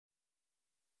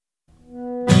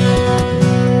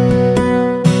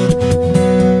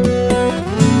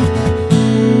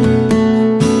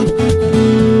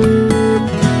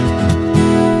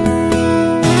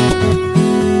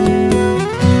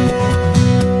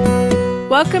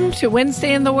Welcome to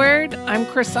Wednesday in the Word. I'm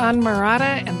Chrisan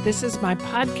Murata, and this is my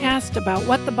podcast about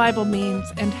what the Bible means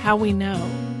and how we know.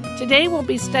 Today we'll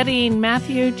be studying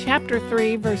Matthew chapter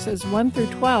 3, verses 1 through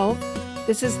 12.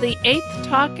 This is the 8th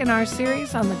talk in our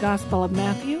series on the Gospel of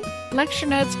Matthew. Lecture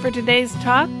notes for today's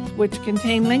talk, which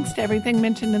contain links to everything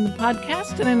mentioned in the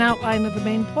podcast and an outline of the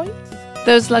main points.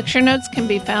 Those lecture notes can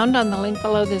be found on the link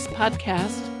below this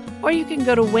podcast, or you can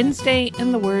go to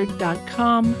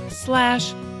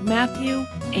wednesdayintheword.com/Matthew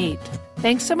 8.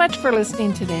 Thanks so much for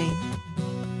listening today.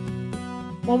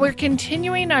 Well, we're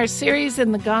continuing our series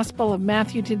in the Gospel of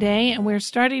Matthew today, and we're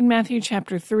starting Matthew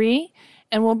chapter 3,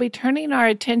 and we'll be turning our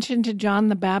attention to John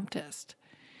the Baptist.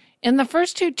 In the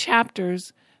first two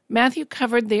chapters, Matthew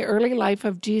covered the early life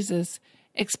of Jesus,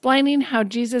 explaining how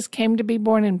Jesus came to be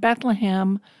born in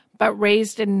Bethlehem, but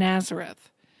raised in Nazareth.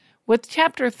 With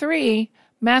chapter 3,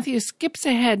 Matthew skips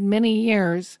ahead many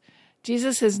years.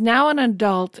 Jesus is now an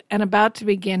adult and about to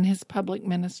begin his public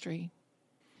ministry.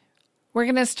 We're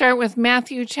going to start with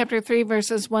Matthew chapter 3,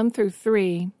 verses 1 through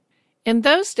 3. In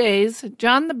those days,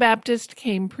 John the Baptist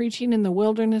came preaching in the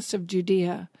wilderness of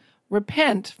Judea,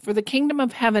 "Repent, for the kingdom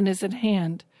of heaven is at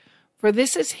hand. For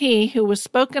this is he who was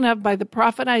spoken of by the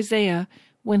prophet Isaiah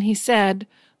when he said,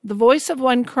 'The voice of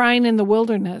one crying in the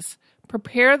wilderness,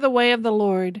 prepare the way of the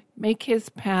Lord, make his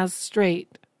paths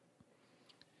straight.'"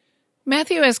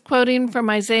 Matthew is quoting from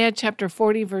Isaiah chapter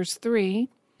 40, verse 3,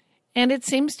 and it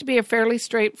seems to be a fairly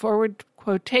straightforward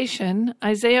quotation.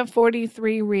 Isaiah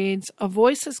 43 reads, "A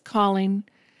voice is calling,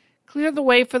 clear the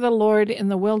way for the Lord in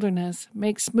the wilderness,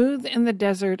 make smooth in the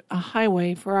desert a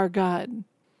highway for our God."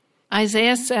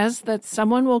 Isaiah says that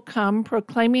someone will come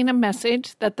proclaiming a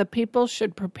message that the people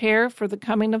should prepare for the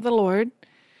coming of the Lord,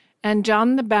 and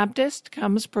John the Baptist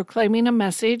comes proclaiming a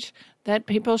message that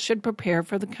people should prepare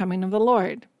for the coming of the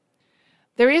Lord.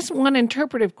 There is one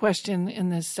interpretive question in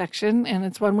this section, and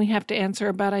it's one we have to answer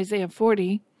about Isaiah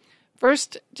 40.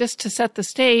 First, just to set the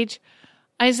stage,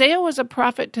 Isaiah was a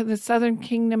prophet to the southern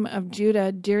kingdom of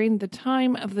Judah during the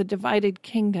time of the divided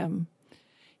kingdom.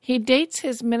 He dates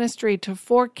his ministry to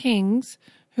 4 kings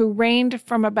who reigned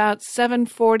from about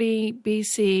 740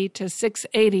 BC to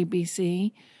 680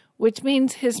 BC, which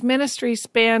means his ministry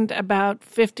spanned about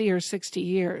 50 or 60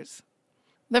 years.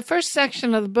 The first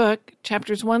section of the book,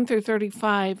 chapters 1 through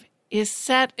 35, is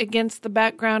set against the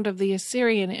background of the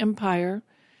Assyrian Empire,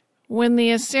 when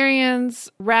the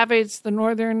Assyrians ravaged the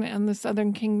northern and the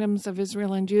southern kingdoms of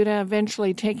Israel and Judah,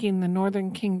 eventually taking the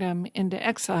northern kingdom into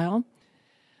exile.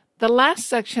 The last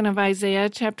section of Isaiah,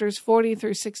 chapters 40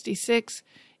 through 66,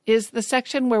 is the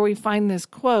section where we find this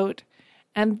quote,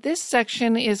 and this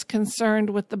section is concerned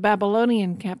with the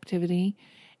Babylonian captivity,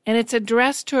 and it's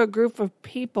addressed to a group of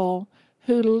people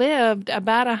who lived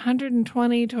about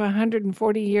 120 to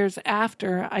 140 years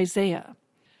after Isaiah.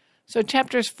 So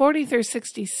chapters 40 through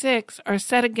 66 are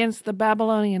set against the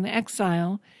Babylonian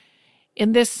exile.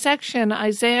 In this section,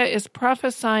 Isaiah is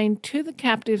prophesying to the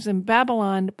captives in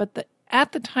Babylon, but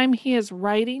at the time he is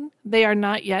writing, they are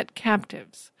not yet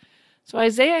captives. So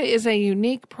Isaiah is a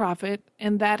unique prophet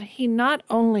in that he not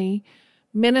only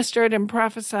ministered and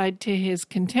prophesied to his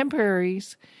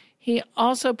contemporaries, he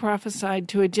also prophesied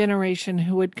to a generation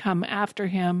who would come after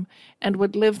him and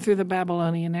would live through the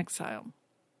Babylonian exile.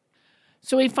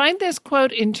 So we find this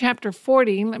quote in chapter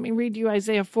 40. Let me read you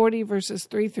Isaiah 40, verses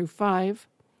 3 through 5.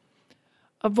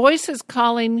 "A voice is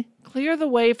calling, clear the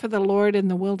way for the Lord in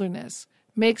the wilderness.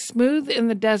 Make smooth in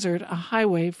the desert a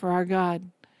highway for our God.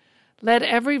 Let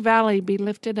every valley be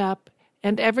lifted up,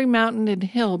 and every mountain and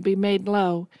hill be made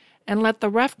low, and let the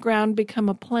rough ground become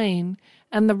a plain,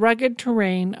 and the rugged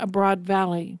terrain a broad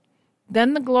valley.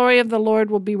 Then the glory of the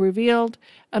Lord will be revealed,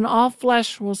 and all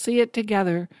flesh will see it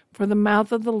together, for the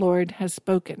mouth of the Lord has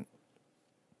spoken.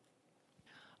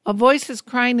 A voice is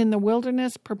crying in the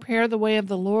wilderness, prepare the way of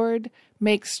the Lord,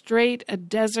 make straight a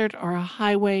desert or a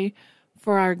highway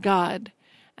for our God."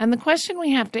 And the question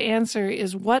we have to answer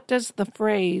is, what does the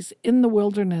phrase "in the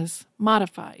wilderness"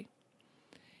 modify?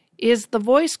 Is the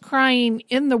voice crying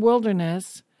in the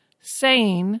wilderness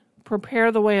saying,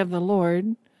 "Prepare the way of the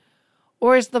Lord,"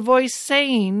 or is the voice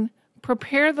saying,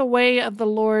 "Prepare the way of the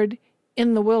Lord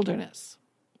in the wilderness"?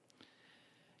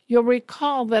 You'll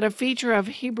recall that a feature of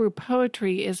Hebrew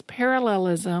poetry is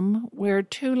parallelism, where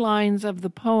 2 lines of the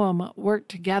poem work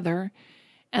together,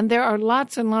 and there are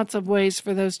lots and lots of ways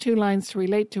for those 2 lines to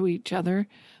relate to each other,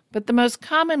 but the most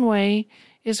common way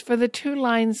is for the 2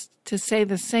 lines to say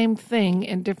the same thing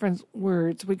in different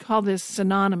words. We call this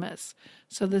synonymous.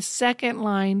 So the second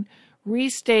line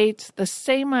restates the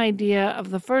same idea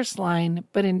of the first line,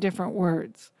 but in different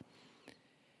words.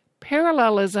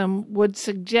 Parallelism would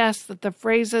suggest that the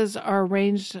phrases are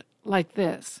arranged like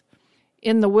this.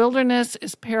 In the wilderness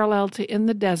is parallel to in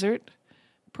the desert.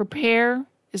 Prepare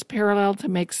is parallel to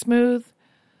make smooth.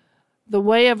 The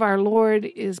way of our Lord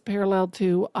is parallel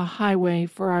to a highway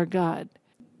for our God.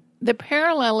 The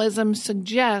parallelism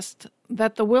suggests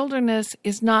that the wilderness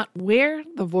is not where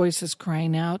the voice is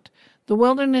crying out. The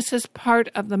wilderness is part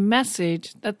of the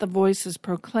message that the voice is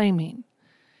proclaiming.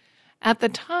 At the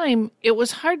time, it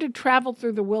was hard to travel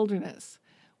through the wilderness.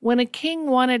 When a king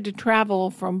wanted to travel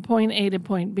from point A to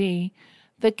point B,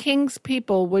 the king's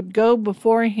people would go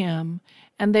before him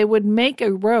and they would make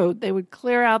a road. They would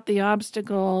clear out the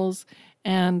obstacles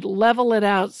and level it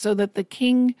out so that the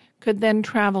king could then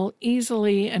travel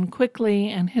easily and quickly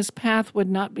and his path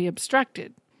would not be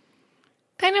obstructed.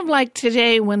 Kind of like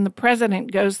today when the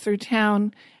president goes through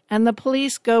town and the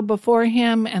police go before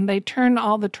him and they turn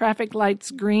all the traffic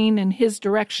lights green in his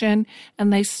direction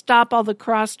and they stop all the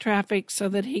cross traffic so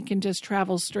that he can just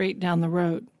travel straight down the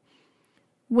road.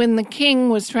 When the king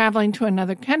was traveling to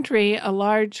another country, a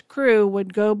large crew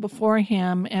would go before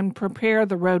him and prepare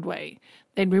the roadway.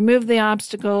 They'd remove the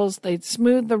obstacles, they'd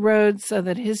smooth the road so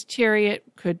that his chariot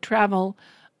could travel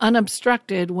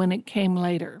unobstructed when it came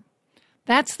later.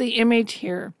 That's the image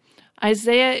here.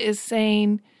 Isaiah is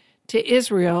saying to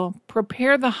Israel,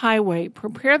 prepare the highway,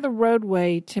 prepare the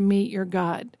roadway to meet your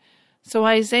God. So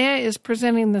Isaiah is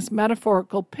presenting this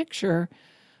metaphorical picture,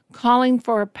 calling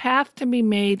for a path to be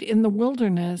made in the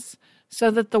wilderness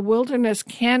so that the wilderness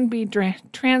can be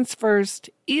traversed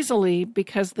easily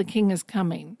because the king is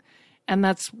coming. And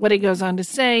that's what he goes on to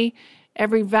say.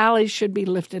 Every valley should be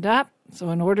lifted up. So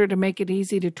in order to make it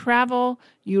easy to travel,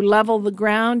 you level the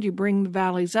ground, you bring the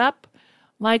valleys up.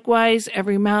 Likewise,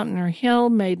 every mountain or hill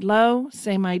made low,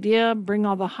 same idea, bring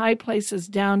all the high places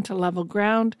down to level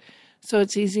ground so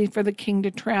it's easy for the king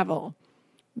to travel.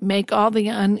 Make all the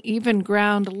uneven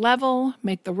ground level,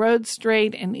 make the road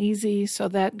straight and easy so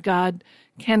that God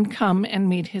can come and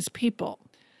meet his people.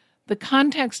 The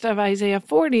context of Isaiah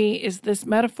 40 is this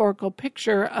metaphorical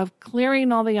picture of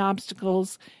clearing all the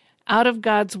obstacles out of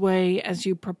God's way as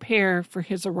you prepare for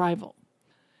his arrival.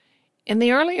 In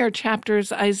the earlier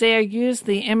chapters, Isaiah used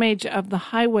the image of the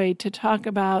highway to talk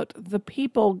about the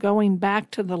people going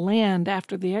back to the land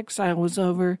after the exile was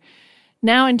over.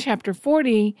 Now in chapter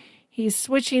 40, he's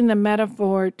switching the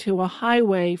metaphor to a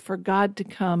highway for God to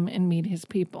come and meet his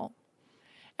people.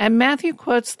 And Matthew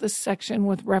quotes this section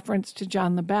with reference to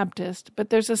John the Baptist,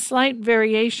 but there's a slight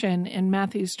variation in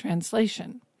Matthew's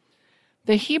translation.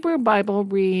 The Hebrew Bible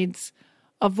reads,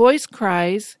 "A voice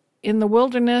cries, 'In the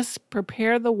wilderness,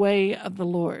 prepare the way of the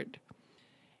Lord.'"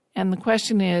 And the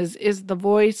question is the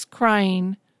voice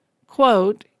crying,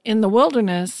 quote, "In the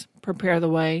wilderness, prepare the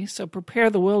way," so prepare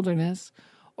the wilderness,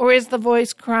 or is the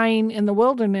voice crying in the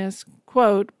wilderness,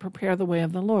 quote, "Prepare the way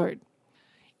of the Lord"?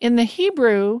 In the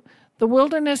Hebrew, the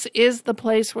wilderness is the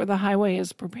place where the highway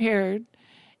is prepared,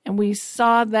 and we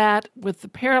saw that with the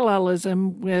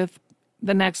parallelism with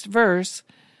the next verse.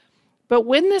 But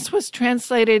when this was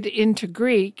translated into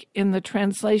Greek in the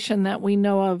translation that we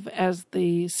know of as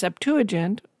the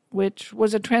Septuagint, which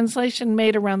was a translation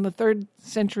made around the 3rd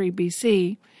century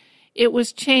BC, it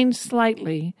was changed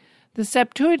slightly. The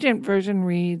Septuagint version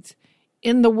reads,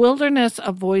 "In the wilderness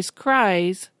a voice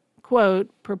cries, quote,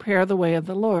 'Prepare the way of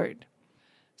the Lord.'"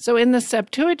 So in the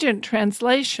Septuagint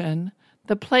translation,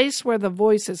 the place where the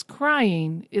voice is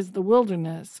crying is the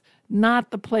wilderness,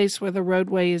 not the place where the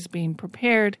roadway is being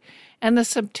prepared. And the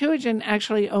Septuagint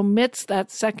actually omits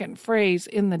that second phrase,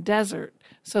 "in the desert,"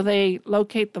 so they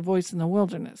locate the voice in the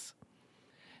wilderness.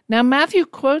 Now Matthew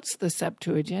quotes the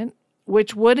Septuagint,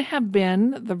 which would have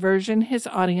been the version his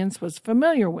audience was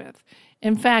familiar with.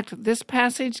 In fact, this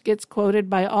passage gets quoted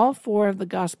by all 4 of the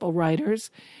gospel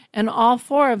writers, and all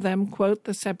 4 of them quote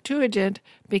the Septuagint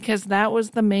because that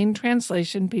was the main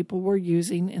translation people were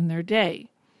using in their day.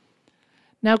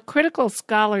 Now, critical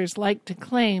scholars like to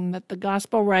claim that the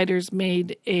gospel writers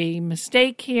made a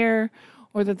mistake here,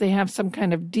 or that they have some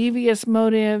kind of devious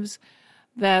motives,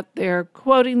 that they're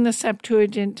quoting the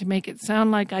Septuagint to make it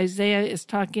sound like Isaiah is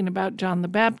talking about John the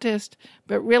Baptist,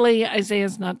 but really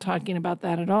Isaiah's not talking about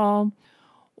that at all.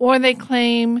 Or they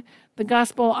claim the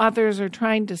gospel authors are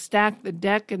trying to stack the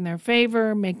deck in their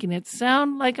favor, making it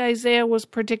sound like Isaiah was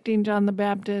predicting John the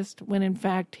Baptist, when in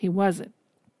fact he wasn't.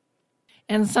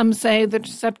 And some say the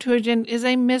Septuagint is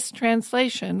a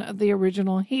mistranslation of the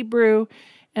original Hebrew,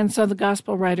 and so the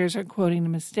gospel writers are quoting a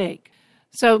mistake.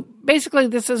 So basically,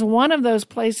 this is one of those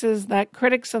places that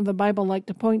critics of the Bible like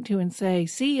to point to and say,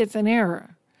 see, it's an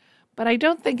error. But I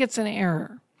don't think it's an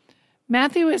error.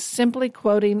 Matthew is simply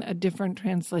quoting a different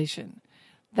translation.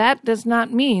 That does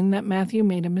not mean that Matthew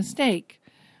made a mistake.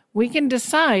 We can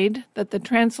decide that the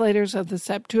translators of the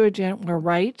Septuagint were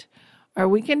right, or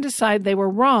we can decide they were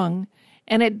wrong,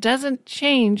 and it doesn't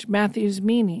change Matthew's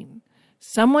meaning.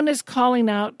 Someone is calling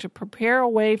out to prepare a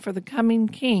way for the coming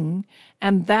king,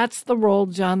 and that's the role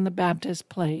John the Baptist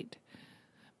played.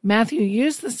 Matthew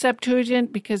used the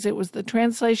Septuagint because it was the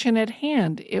translation at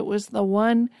hand. It was the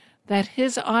one that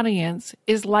his audience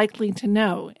is likely to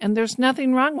know, and there's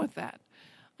nothing wrong with that.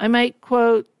 I might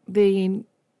quote the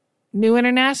New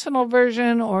International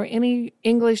Version or any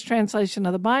English translation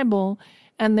of the Bible,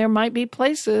 and there might be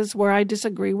places where I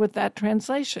disagree with that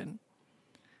translation.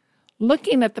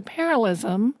 Looking at the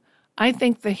parallelism, I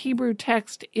think the Hebrew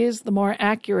text is the more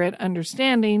accurate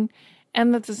understanding,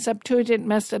 and that the Septuagint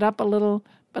messed it up a little,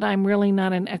 but I'm really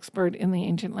not an expert in the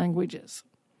ancient languages.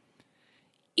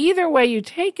 Either way you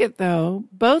take it, though,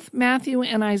 both Matthew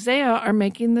and Isaiah are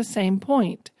making the same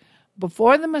point.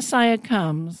 Before the Messiah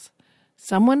comes,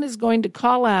 someone is going to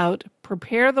call out,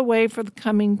 prepare the way for the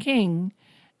coming king,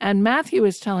 and Matthew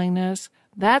is telling us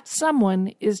that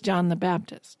someone is John the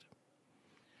Baptist.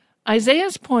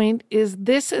 Isaiah's point is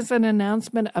this is an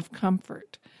announcement of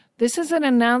comfort. This is an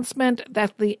announcement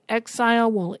that the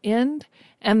exile will end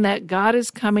and that God is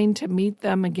coming to meet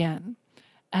them again.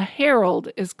 A herald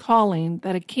is calling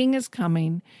that a king is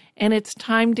coming, and it's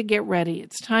time to get ready.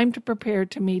 It's time to prepare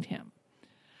to meet him.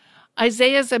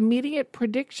 Isaiah's immediate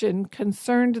prediction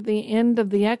concerned the end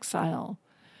of the exile,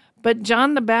 but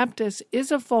John the Baptist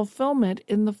is a fulfillment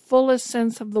in the fullest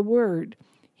sense of the word.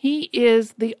 He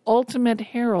is the ultimate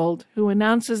herald who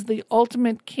announces the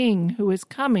ultimate king who is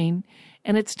coming,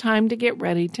 and it's time to get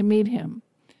ready to meet him.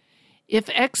 If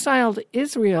exiled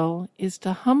Israel is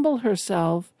to humble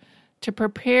herself, to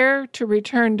prepare to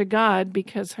return to God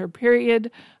because her period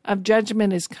of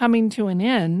judgment is coming to an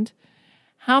end,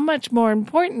 how much more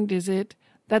important is it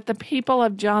that the people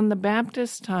of John the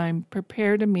Baptist's time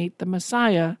prepare to meet the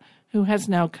Messiah who has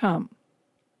now come?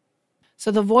 So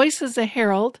the voice is a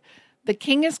herald. The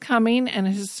king is coming, and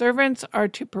his servants are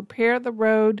to prepare the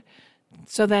road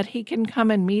so that he can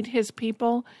come and meet his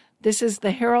people. This is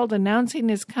the herald announcing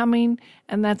his coming,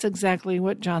 and that's exactly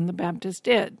what John the Baptist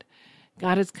did.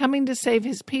 God is coming to save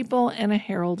his people, and a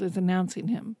herald is announcing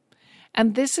him.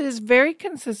 And this is very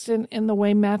consistent in the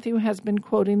way Matthew has been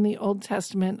quoting the Old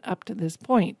Testament up to this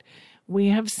point. We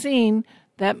have seen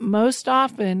that most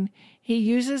often he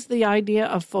uses the idea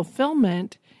of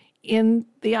fulfillment in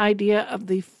the idea of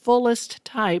the fullest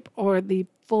type or the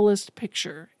fullest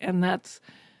picture. And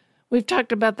we've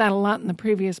talked about that a lot in the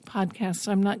previous podcast,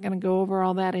 so I'm not going to go over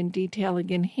all that in detail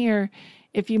again here.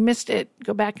 If you missed it,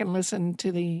 go back and listen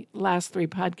to the last 3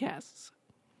 podcasts.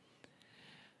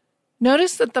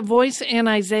 Notice that the voice in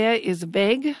Isaiah is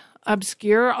vague,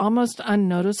 obscure, almost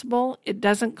unnoticeable. It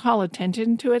doesn't call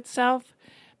attention to itself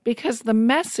because the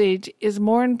message is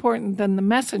more important than the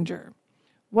messenger.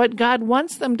 What God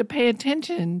wants them to pay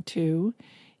attention to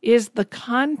is the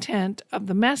content of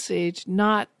the message,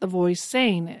 not the voice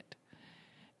saying it.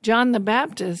 John the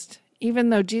Baptist, even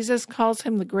though Jesus calls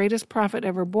him the greatest prophet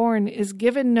ever born, is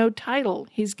given no title.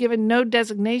 He's given no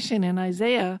designation in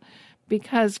Isaiah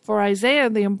because for Isaiah,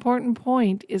 the important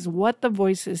point is what the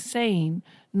voice is saying,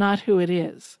 not who it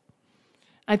is.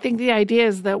 I think the idea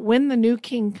is that when the new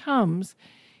king comes,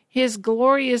 his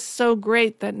glory is so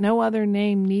great that no other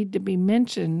name need to be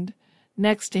mentioned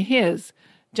next to his.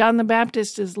 John the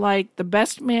Baptist is like the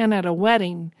best man at a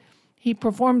wedding. He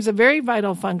performs a very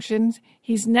vital function.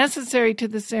 He's necessary to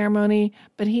the ceremony,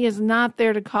 but he is not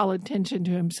there to call attention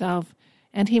to himself,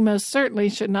 and he most certainly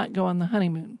should not go on the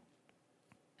honeymoon.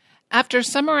 After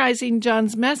summarizing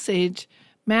John's message,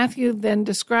 Matthew then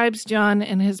describes John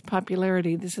and his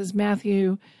popularity. This is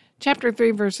Matthew chapter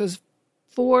 3, verses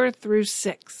 4 through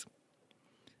 6.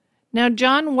 Now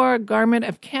John wore a garment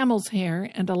of camel's hair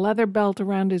and a leather belt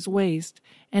around his waist,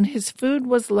 and his food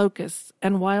was locusts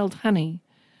and wild honey.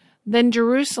 Then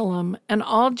Jerusalem and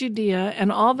all Judea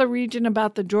and all the region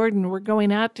about the Jordan were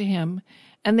going out to him,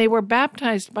 and they were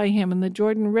baptized by him in the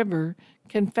Jordan River,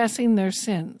 confessing their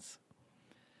sins.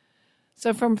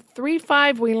 So from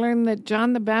 3:5, we learn that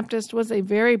John the Baptist was a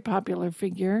very popular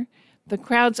figure. The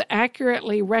crowds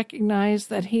accurately recognize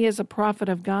that he is a prophet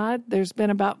of God. There's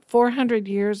been about 400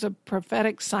 years of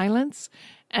prophetic silence,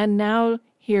 and now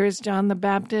here is John the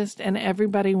Baptist, and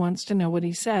everybody wants to know what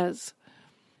he says.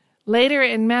 Later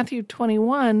in Matthew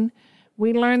 21,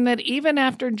 we learn that even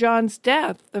after John's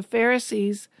death, the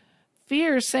Pharisees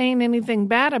fear saying anything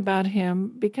bad about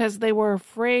him because they were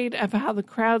afraid of how the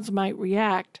crowds might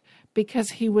react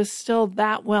because he was still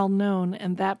that well known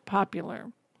and that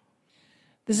popular.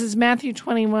 This is Matthew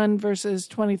 21, verses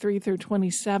 23 through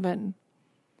 27.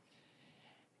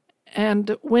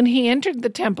 And when he entered the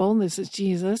temple, this is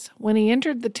Jesus, when he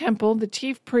entered the temple, the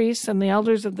chief priests and the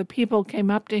elders of the people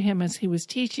came up to him as he was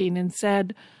teaching and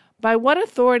said, "By what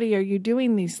authority are you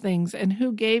doing these things, and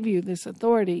who gave you this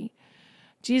authority?"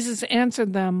 Jesus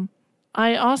answered them,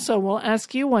 "I also will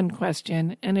ask you one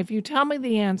question, and if you tell me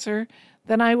the answer,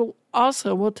 then I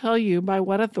will tell you by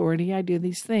what authority I do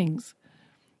these things.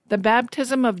 The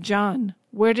baptism of John,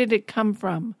 where did it come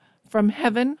from? From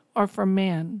heaven or from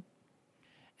man?"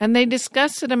 And they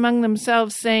discussed it among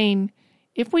themselves, saying,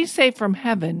 "If we say from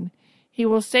heaven, he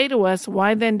will say to us,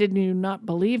 'Why then did you not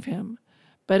believe him?'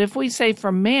 But if we say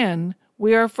from man,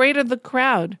 we are afraid of the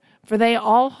crowd, for they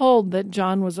all hold that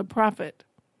John was a prophet."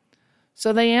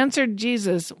 So they answered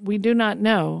Jesus, "We do not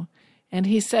know." And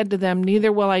he said to them,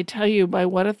 "Neither will I tell you by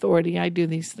what authority I do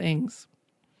these things."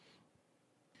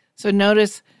 So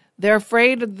notice they're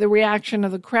afraid of the reaction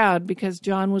of the crowd because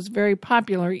John was very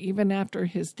popular even after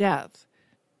his death.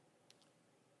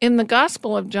 In the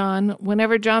Gospel of John,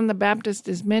 whenever John the Baptist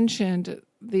is mentioned,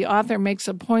 the author makes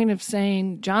a point of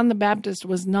saying John the Baptist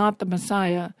was not the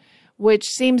Messiah, which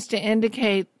seems to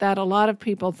indicate that a lot of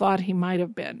people thought he might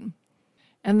have been.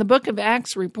 And the book of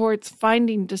Acts reports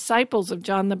finding disciples of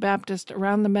John the Baptist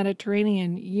around the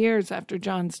Mediterranean years after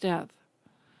John's death.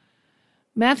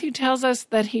 Matthew tells us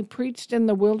that he preached in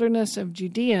the wilderness of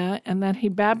Judea and that he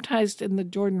baptized in the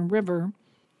Jordan River.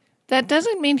 That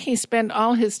doesn't mean he spent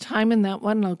all his time in that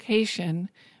one location.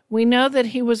 We know that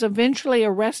he was eventually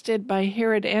arrested by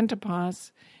Herod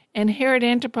Antipas, and Herod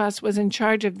Antipas was in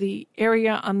charge of the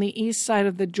area on the east side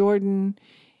of the Jordan,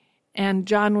 and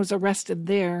John was arrested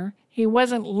there. He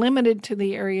wasn't limited to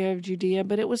the area of Judea,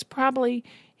 but it was probably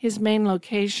his main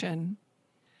location.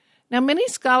 Now, many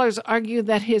scholars argue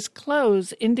that his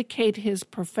clothes indicate his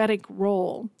prophetic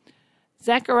role.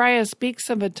 Zechariah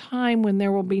speaks of a time when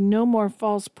there will be no more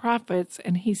false prophets,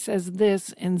 and he says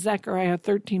this in Zechariah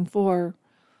 13:4.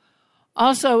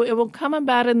 "Also, it will come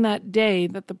about in that day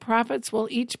that the prophets will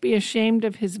each be ashamed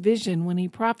of his vision when he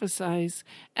prophesies,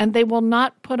 and they will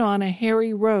not put on a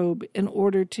hairy robe in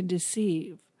order to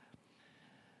deceive."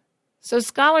 So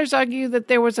scholars argue that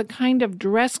there was a kind of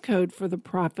dress code for the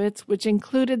prophets, which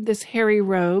included this hairy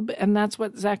robe, and that's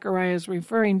what Zechariah is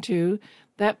referring to,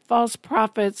 that false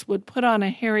prophets would put on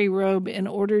a hairy robe in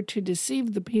order to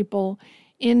deceive the people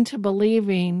into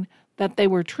believing that they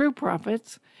were true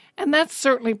prophets, and that's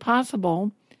certainly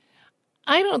possible.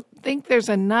 I don't think there's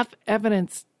enough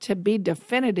evidence to be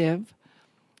definitive.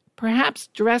 Perhaps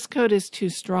dress code is too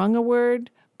strong a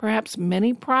word. Perhaps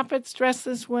many prophets dress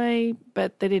this way,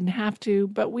 but they didn't have to,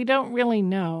 but we don't really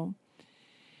know.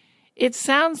 It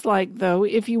sounds like, though,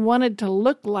 if you wanted to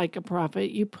look like a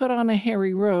prophet, you put on a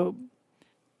hairy robe.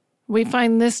 We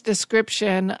find this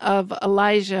description of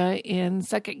Elijah in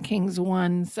 2 Kings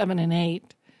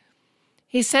 1:7-8.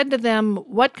 He said to them,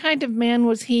 "What kind of man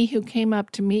was he who came up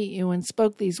to meet you and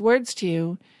spoke these words to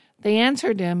you?" They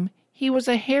answered him, "He was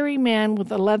a hairy man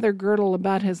with a leather girdle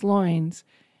about his loins."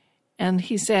 And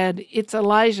he said, "It's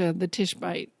Elijah the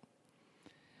Tishbite."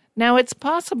 Now, it's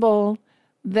possible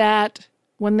that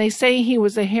when they say he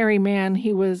was a hairy man,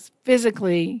 he was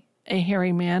physically a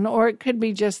hairy man, or it could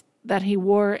be just that he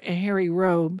wore a hairy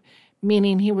robe,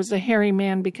 meaning he was a hairy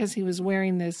man because he was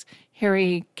wearing this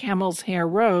hairy camel's hair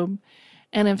robe.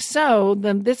 And if so,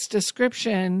 then this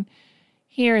description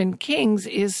here in Kings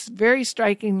is very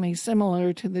strikingly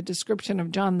similar to the description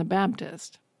of John the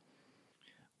Baptist.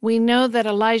 We know that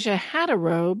Elijah had a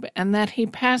robe and that he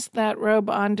passed that robe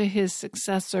on to his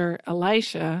successor,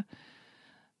 Elisha.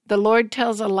 The Lord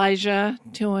tells Elijah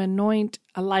to anoint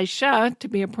Elisha to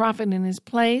be a prophet in his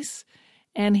place,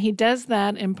 and he does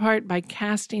that in part by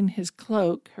casting his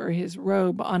cloak or his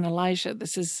robe on Elisha.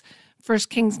 This is 1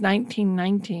 Kings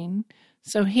 19:19.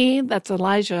 So he, that's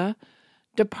Elijah,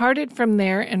 departed from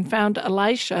there and found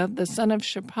Elisha, the son of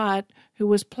Shaphat, who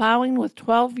was plowing with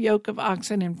 12 yoke of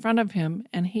oxen in front of him,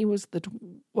 and he was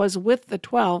with the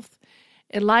 12th.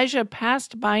 Elijah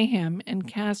passed by him and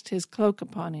cast his cloak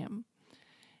upon him.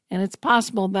 And it's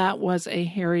possible that was a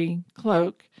hairy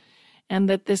cloak, and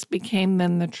that this became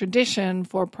then the tradition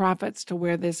for prophets to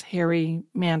wear this hairy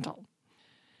mantle.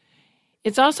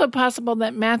 It's also possible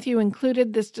that Matthew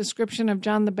included this description of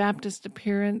John the Baptist's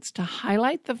appearance to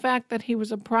highlight the fact that he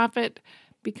was a prophet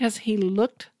because he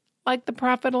looked like the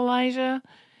prophet Elijah,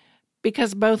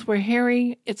 because both were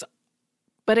hairy.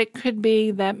 But it could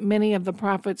be that many of the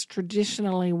prophets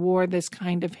traditionally wore this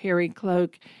kind of hairy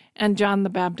cloak, and John the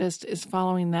Baptist is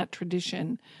following that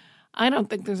tradition. I don't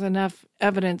think there's enough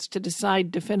evidence to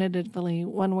decide definitively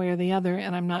one way or the other,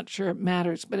 and I'm not sure it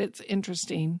matters, but it's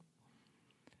interesting.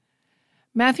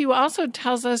 Matthew also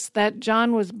tells us that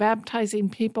John was baptizing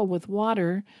people with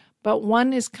water, but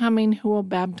one is coming who will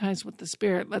baptize with the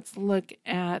Spirit. Let's look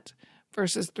at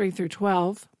verses 3 through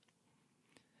 12.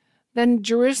 Then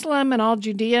Jerusalem and all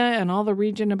Judea and all the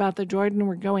region about the Jordan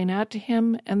were going out to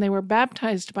him, and they were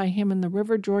baptized by him in the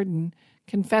river Jordan,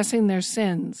 confessing their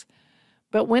sins.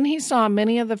 But when he saw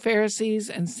many of the Pharisees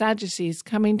and Sadducees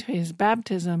coming to his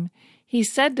baptism, he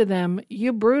said to them,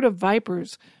 "You brood of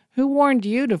vipers, who warned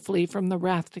you to flee from the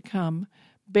wrath to come?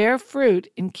 Bear fruit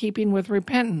in keeping with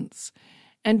repentance.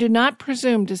 And do not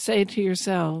presume to say to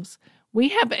yourselves, 'We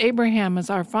have Abraham as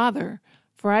our father,'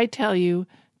 for I tell you,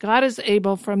 God is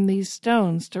able from these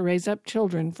stones to raise up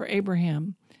children for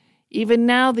Abraham. Even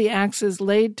now the axe is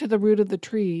laid to the root of the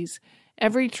trees.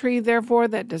 Every tree, therefore,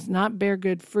 that does not bear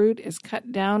good fruit is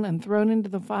cut down and thrown into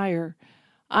the fire.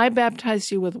 I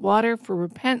baptize you with water for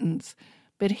repentance,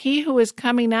 but he who is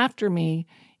coming after me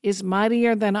is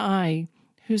mightier than I,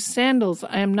 whose sandals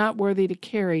I am not worthy to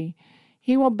carry.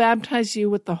 He will baptize you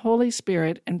with the Holy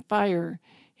Spirit and fire,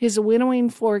 his winnowing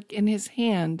fork in his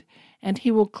hand, and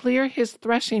he will clear his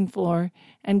threshing floor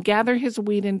and gather his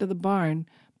wheat into the barn,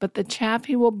 but the chaff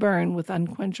he will burn with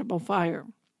unquenchable fire."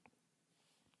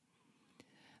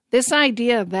 This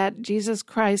idea that Jesus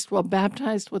Christ will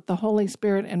baptize with the Holy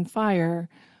Spirit and fire,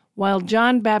 while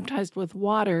John baptized with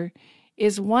water,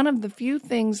 is one of the few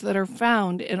things that are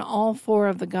found in all four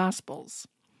of the Gospels.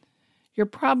 You're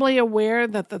probably aware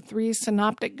that the three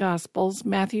synoptic Gospels,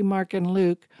 Matthew, Mark, and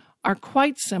Luke, are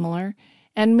quite similar,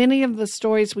 and many of the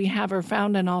stories we have are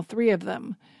found in all three of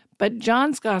them. But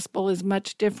John's Gospel is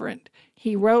much different.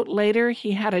 He wrote later,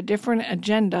 he had a different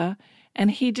agenda, and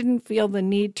he didn't feel the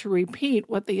need to repeat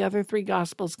what the other three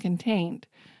Gospels contained.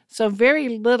 So very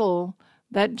little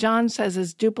that John says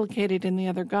is duplicated in the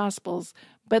other Gospels,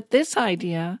 but this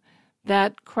idea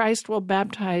that Christ will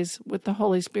baptize with the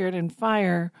Holy Spirit and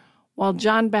fire, while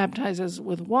John baptizes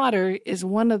with water, is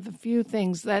one of the few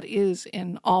things that is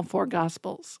in all four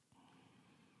Gospels.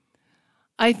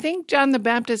 I think John the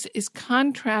Baptist is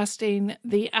contrasting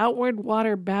the outward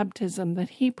water baptism that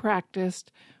he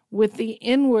practiced with the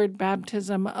inward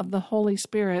baptism of the Holy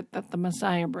Spirit that the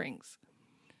Messiah brings.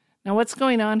 Now, what's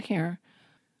going on here?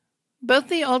 Both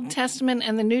the Old Testament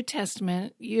and the New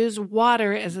Testament use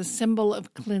water as a symbol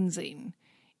of cleansing.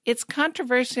 It's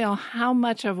controversial how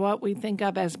much of what we think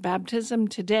of as baptism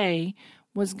today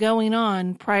was going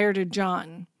on prior to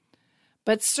John.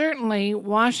 But certainly,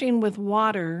 washing with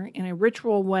water in a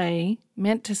ritual way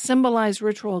meant to symbolize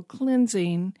ritual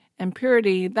cleansing and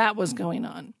purity. That was going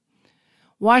on.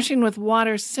 Washing with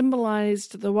water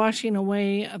symbolized the washing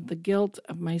away of the guilt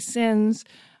of my sins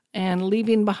and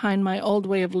leaving behind my old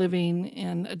way of living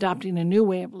and adopting a new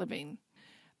way of living.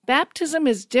 Baptism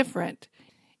is different.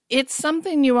 It's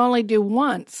something you only do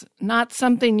once, not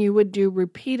something you would do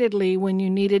repeatedly when you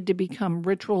needed to become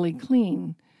ritually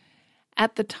clean.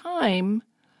 At the time,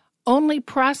 only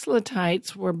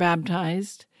proselytes were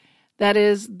baptized. That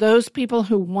is, those people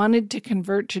who wanted to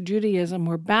convert to Judaism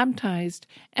were baptized,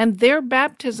 and their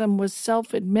baptism was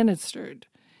self-administered.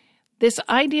 This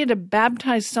idea to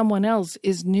baptize someone else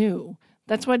is new.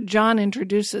 That's what John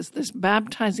introduces, this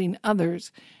baptizing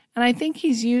others. And I think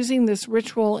he's using this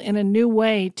ritual in a new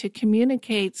way to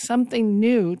communicate something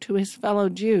new to his fellow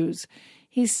Jews.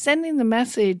 He's sending the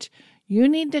message, you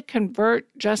need to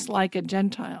convert just like a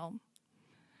Gentile.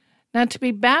 Now, to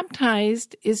be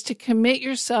baptized is to commit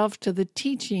yourself to the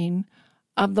teaching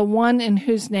of the one in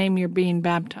whose name you're being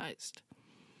baptized.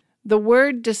 The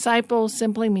word disciple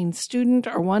simply means student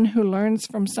or one who learns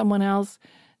from someone else.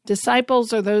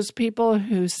 Disciples are those people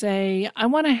who say, I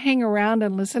want to hang around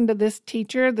and listen to this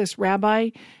teacher, this rabbi,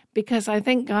 because I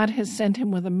think God has sent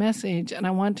him with a message and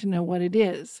I want to know what it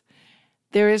is.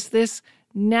 There is this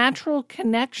natural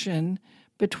connection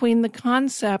between the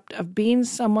concept of being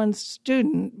someone's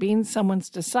student, being someone's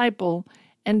disciple,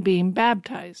 and being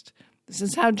baptized. This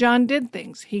is how John did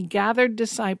things. He gathered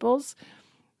disciples.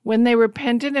 When they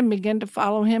repented and began to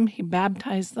follow him, he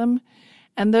baptized them.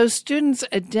 And those students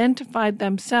identified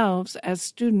themselves as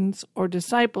students or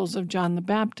disciples of John the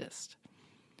Baptist.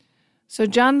 So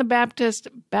John the Baptist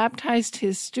baptized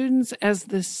his students as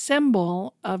the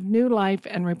symbol of new life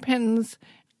and repentance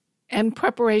and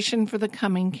preparation for the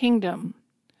coming kingdom.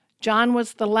 John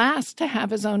was the last to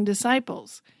have his own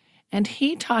disciples, and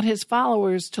he taught his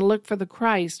followers to look for the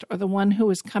Christ or the one who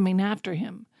was coming after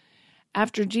him.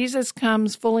 After Jesus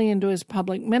comes fully into his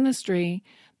public ministry,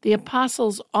 the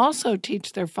apostles also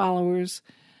teach their followers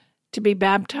to be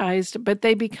baptized, but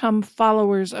they become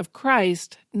followers of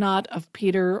Christ, not of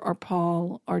Peter or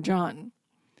Paul or John.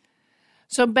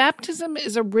 So baptism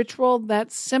is a ritual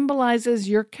that symbolizes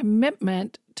your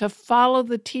commitment to follow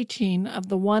the teaching of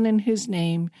the one in whose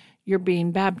name you're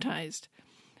being baptized.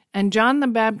 And John the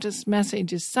Baptist's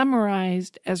message is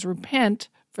summarized as repent,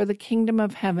 for the kingdom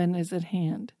of heaven is at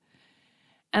hand.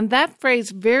 And that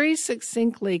phrase very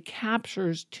succinctly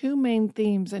captures two main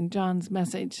themes in John's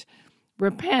message: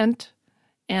 repent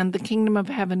and the kingdom of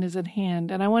heaven is at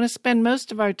hand. And I want to spend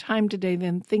most of our time today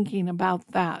then thinking about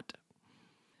that.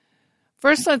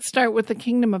 First, let's start with the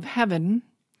kingdom of heaven.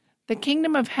 The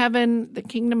kingdom of heaven, the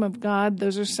kingdom of God,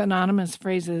 those are synonymous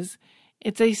phrases.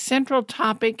 It's a central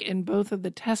topic in both of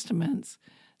the Testaments.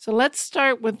 So let's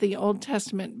start with the Old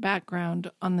Testament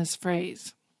background on this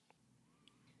phrase.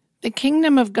 The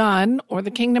kingdom of God, or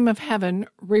the kingdom of heaven,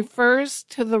 refers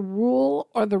to the rule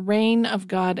or the reign of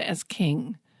God as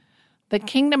king. The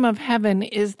kingdom of heaven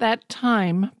is that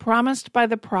time promised by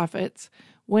the prophets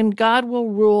when God will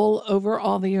rule over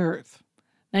all the earth.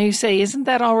 Now you say, isn't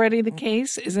that already the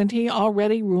case? Isn't he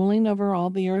already ruling over all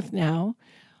the earth now?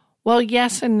 Well,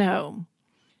 yes and no.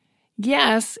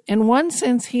 Yes, in one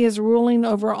sense, he is ruling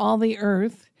over all the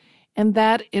earth, and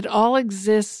that it all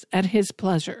exists at his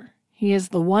pleasure. He is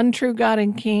the one true God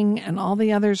and King, and all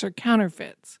the others are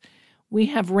counterfeits. We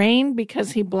have rain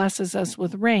because he blesses us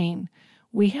with rain.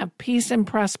 We have peace and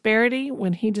prosperity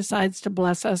when he decides to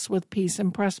bless us with peace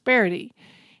and prosperity.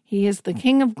 He is the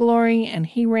King of glory, and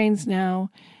he reigns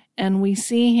now, and we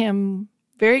see him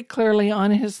very clearly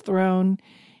on his throne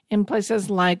in places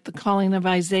like the calling of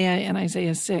Isaiah in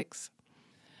Isaiah 6.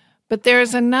 But there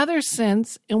is another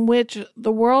sense in which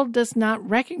the world does not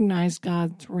recognize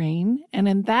God's reign, and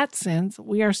in that sense,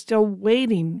 we are still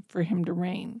waiting for him to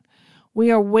reign.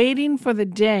 We are waiting for the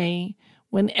day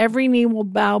when every knee will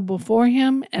bow before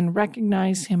him and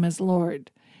recognize him as Lord.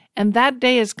 And that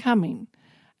day is coming.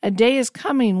 A day is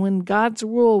coming when God's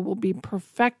rule will be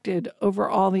perfected over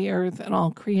all the earth and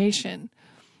all creation.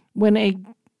 When a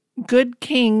good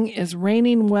king is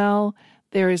reigning well,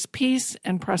 there is peace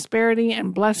and prosperity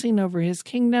and blessing over his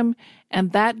kingdom,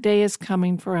 and that day is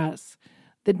coming for us.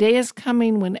 The day is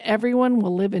coming when everyone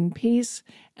will live in peace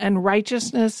and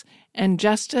righteousness and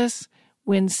justice,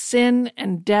 when sin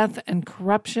and death and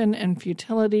corruption and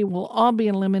futility will all be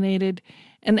eliminated,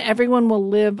 and everyone will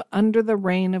live under the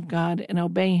reign of God and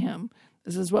obey him.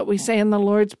 This is what we say in the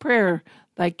Lord's Prayer: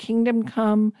 thy kingdom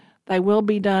come, thy will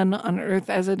be done on earth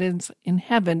as it is in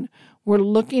heaven. We're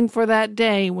looking for that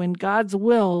day when God's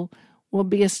will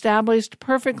be established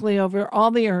perfectly over all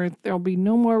the earth. There will be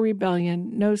no more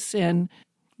rebellion, no sin,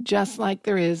 just like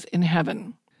there is in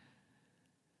heaven.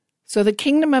 So the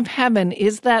kingdom of heaven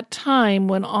is that time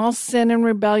when all sin and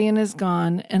rebellion is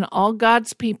gone and all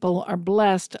God's people are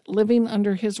blessed, living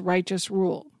under his righteous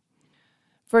rule.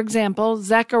 For example,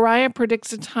 Zechariah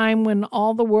predicts a time when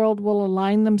all the world will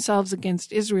align themselves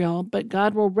against Israel, but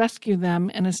God will rescue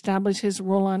them and establish his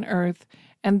rule on earth.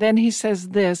 And then he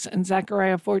says this in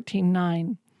Zechariah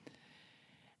 14:9,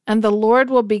 "And the Lord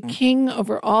will be king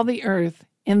over all the earth.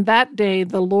 In that day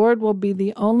the Lord will be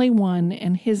the only one,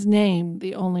 and his name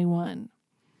the only one."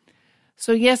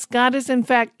 So yes, God is in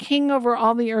fact king over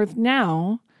all the earth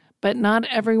now, but not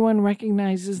everyone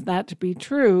recognizes that to be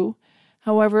true.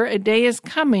 However, a day is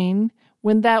coming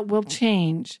when that will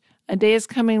change. A day is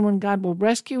coming when God will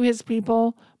rescue his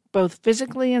people, both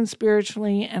physically and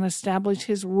spiritually, and establish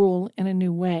his rule in a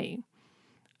new way.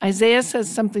 Isaiah says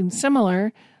something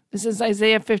similar. This is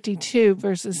Isaiah 52,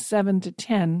 verses 7 to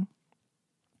 10.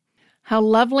 "How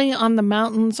lovely on the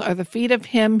mountains are the feet of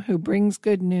him who brings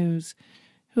good news,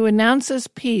 who announces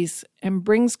peace and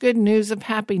brings good news of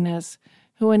happiness,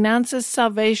 who announces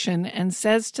salvation and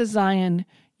says to Zion,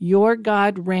 your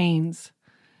God reigns.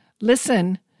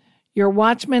 Listen, your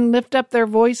watchmen lift up their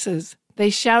voices. They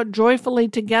shout joyfully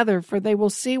together, for they will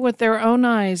see with their own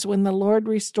eyes when the Lord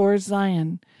restores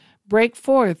Zion. Break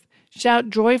forth,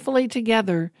 shout joyfully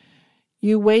together,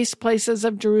 you waste places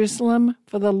of Jerusalem,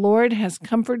 for the Lord has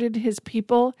comforted his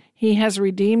people. He has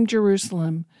redeemed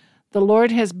Jerusalem. The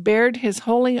Lord has bared his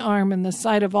holy arm in the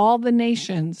sight of all the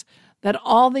nations, that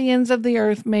all the ends of the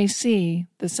earth may see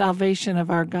the salvation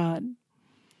of our God."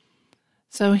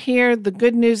 So here the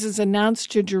good news is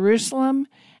announced to Jerusalem,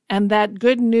 and that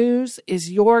good news is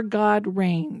your God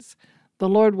reigns. The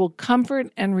Lord will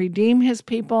comfort and redeem his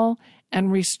people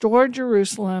and restore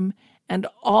Jerusalem, and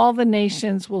all the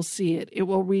nations will see it. It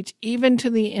will reach even to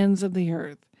the ends of the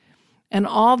earth. And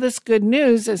all this good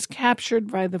news is captured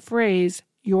by the phrase,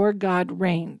 your God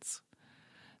reigns.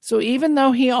 So even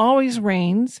though he always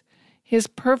reigns, his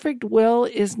perfect will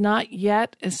is not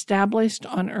yet established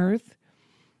on earth.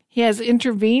 He has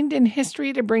intervened in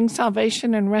history to bring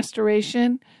salvation and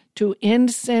restoration, to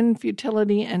end sin,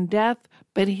 futility, and death,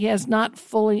 but he has not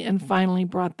fully and finally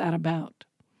brought that about.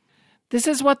 This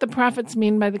is what the prophets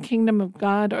mean by the kingdom of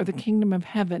God or the kingdom of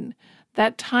heaven.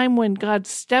 that time when God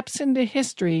steps into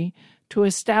history to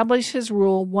establish his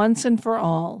rule once and for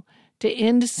all, to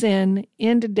end sin,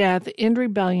 end death, end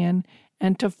rebellion,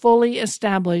 and to fully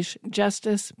establish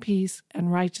justice, peace,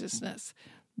 and righteousness.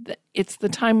 It's the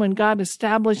time when God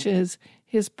establishes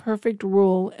his perfect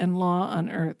rule and law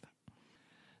on earth.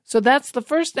 So that's the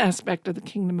first aspect of the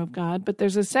kingdom of God, but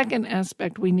there's a second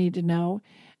aspect we need to know,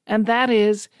 and that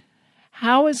is,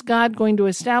 how is God going to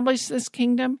establish this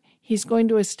kingdom? He's going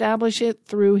to establish it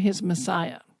through his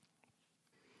Messiah.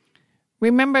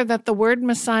 Remember that the word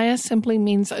Messiah simply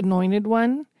means anointed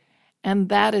one, and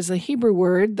that is a Hebrew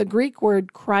word. The Greek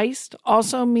word Christ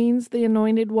also means the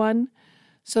anointed one.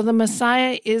 So the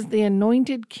Messiah is the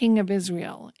anointed king of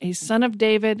Israel, a son of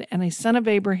David and a son of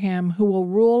Abraham who will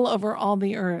rule over all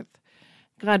the earth.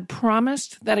 God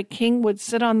promised that a king would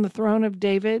sit on the throne of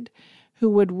David who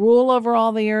would rule over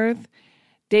all the earth.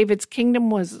 David's kingdom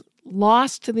was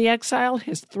lost to the exile.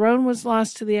 His throne was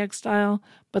lost to the exile.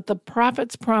 But the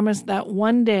prophets promised that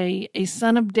one day a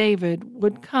son of David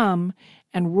would come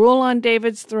and rule on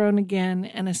David's throne again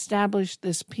and establish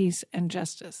this peace and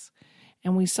justice.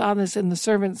 And we saw this in the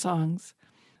servant songs.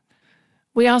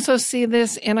 We also see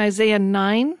this in Isaiah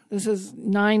 9. This is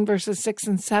 9 verses 6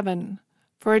 and 7.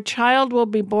 For a child will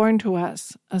be born to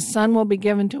us, a son will be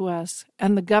given to us,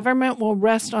 and the government will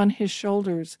rest on his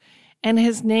shoulders, and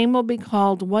his name will be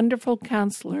called Wonderful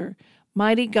Counselor,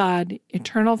 Mighty God,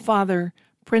 Eternal Father,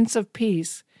 Prince of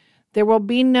Peace. There will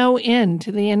be no end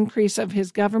to the increase of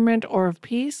his government or of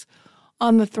peace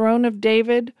on the throne of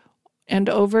David and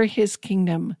over his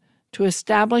kingdom, to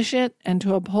establish it and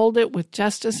to uphold it with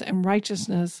justice and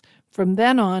righteousness from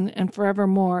then on and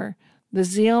forevermore. The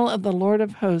zeal of the Lord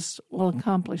of hosts will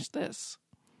accomplish this.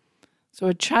 So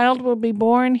a child will be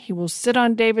born, he will sit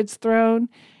on David's throne,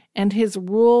 and his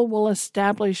rule will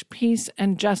establish peace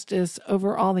and justice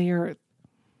over all the earth.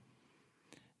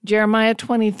 Jeremiah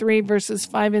 23 verses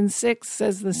 5 and 6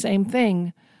 says the same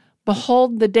thing.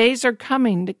 Behold, the days are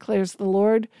coming, declares the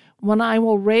Lord, when I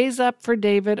will raise up for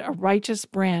David a righteous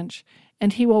branch,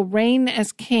 and he will reign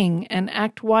as king and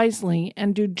act wisely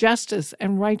and do justice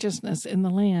and righteousness in the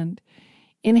land.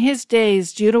 In his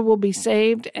days Judah will be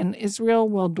saved and Israel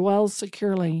will dwell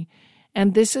securely,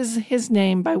 and this is his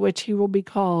name by which he will be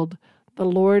called, the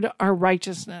Lord our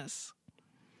righteousness.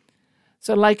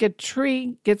 So like a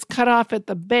tree gets cut off at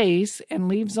the base and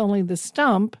leaves only the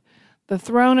stump, the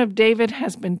throne of David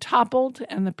has been toppled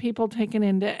and the people taken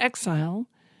into exile.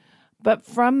 But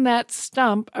from that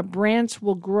stump a branch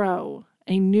will grow,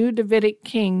 a new Davidic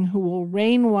king who will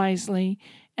reign wisely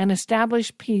and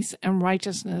establish peace and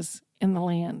righteousness in the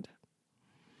land.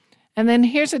 And then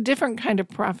here's a different kind of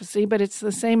prophecy, but it's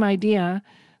the same idea.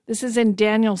 This is in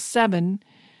Daniel 7.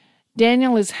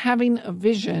 Daniel is having a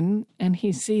vision, and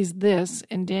he sees this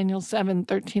in Daniel 7,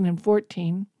 13 and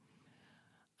 14.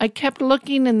 I kept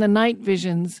looking in the night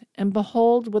visions, and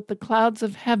behold, with the clouds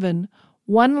of heaven,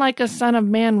 one like a son of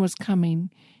man was coming.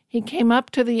 He came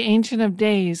up to the Ancient of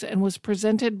Days and was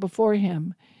presented before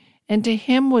him. And to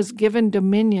him was given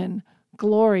dominion,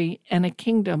 glory, and a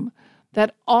kingdom,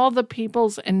 that all the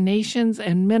peoples and nations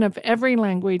and men of every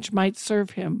language might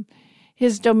serve him.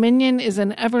 His dominion is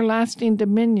an everlasting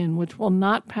dominion which will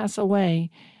not pass away,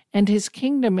 and his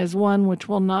kingdom is one which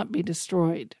will not be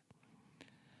destroyed.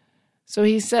 So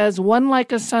he says, one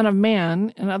like a son of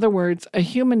man, in other words, a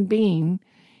human being,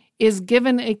 is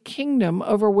given a kingdom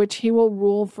over which he will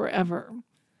rule forever.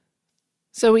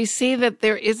 So we see that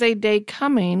there is a day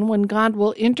coming when God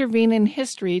will intervene in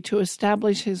history to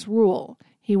establish his rule.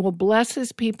 He will bless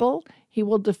his people, he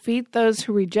will defeat those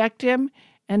who reject him,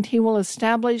 and he will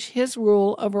establish his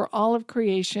rule over all of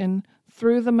creation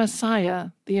through the Messiah,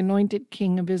 the anointed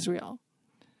King of Israel.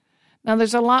 Now,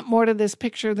 there's a lot more to this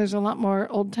picture. There's a lot more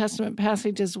Old Testament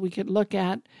passages we could look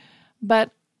at.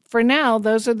 But for now,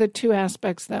 those are the two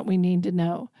aspects that we need to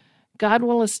know. God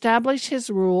will establish his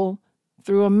rule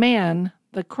through a man,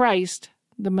 the Christ,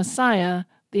 the Messiah,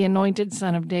 the anointed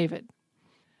Son of David.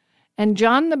 And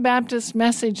John the Baptist's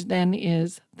message then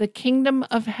is, the kingdom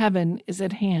of heaven is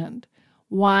at hand.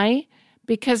 Why?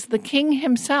 Because the King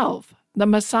himself, the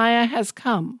Messiah, has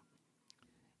come.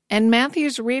 And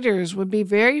Matthew's readers would be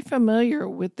very familiar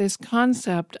with this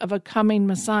concept of a coming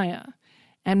Messiah.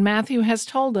 And Matthew has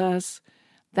told us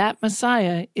that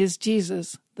Messiah is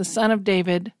Jesus, the son of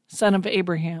David, son of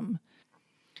Abraham.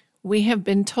 We have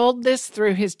been told this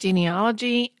through his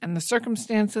genealogy and the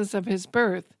circumstances of his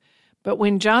birth. But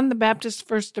when John the Baptist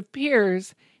first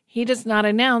appears, he does not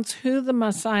announce who the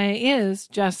Messiah is,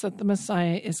 just that the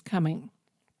Messiah is coming.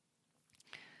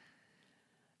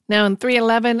 Now in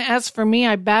 3:11, as for me,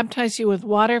 I baptize you with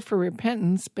water for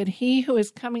repentance, but he who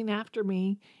is coming after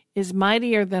me is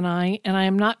mightier than I, and I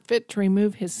am not fit to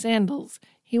remove his sandals.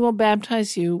 He will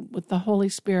baptize you with the Holy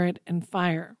Spirit and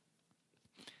fire.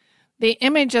 The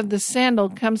image of the sandal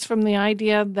comes from the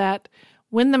idea that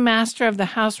when the master of the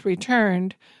house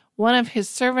returned, one of his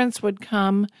servants would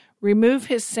come, remove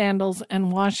his sandals,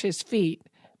 and wash his feet.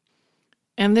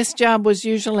 And this job was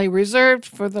usually reserved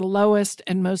for the lowest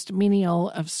and most menial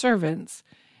of servants.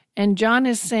 And John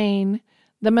is saying,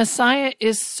 the Messiah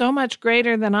is so much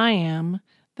greater than I am,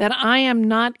 that I am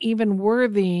not even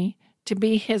worthy to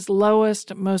be his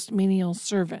lowest, most menial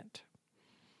servant.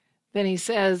 Then he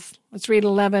says, let's read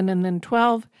 11 and then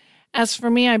 12. As for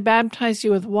me, I baptize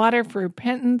you with water for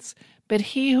repentance, but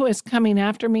he who is coming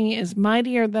after me is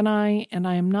mightier than I, and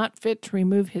I am not fit to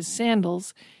remove his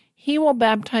sandals. He will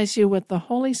baptize you with the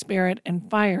Holy Spirit and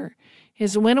fire.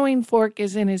 His winnowing fork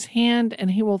is in his hand,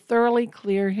 and he will thoroughly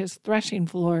clear his threshing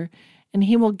floor, and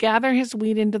he will gather his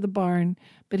wheat into the barn,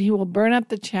 but he will burn up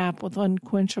the chaff with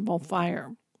unquenchable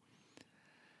fire.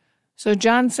 So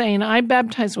John's saying, I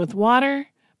baptize with water,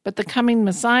 but the coming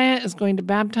Messiah is going to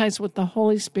baptize with the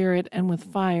Holy Spirit and with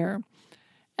fire.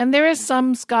 And there is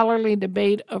some scholarly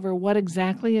debate over what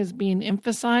exactly is being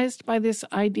emphasized by this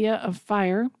idea of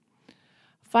fire.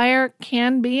 Fire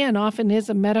can be and often is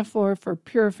a metaphor for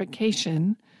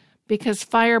purification, because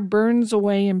fire burns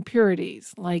away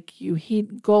impurities, like you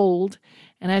heat gold,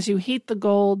 and as you heat the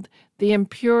gold, the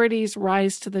impurities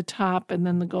rise to the top, and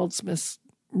then the goldsmith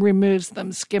removes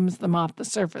them, skims them off the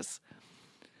surface.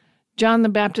 John the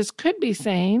Baptist could be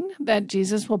saying that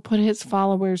Jesus will put his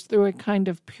followers through a kind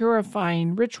of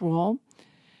purifying ritual,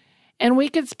 and we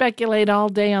could speculate all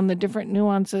day on the different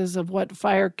nuances of what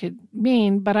fire could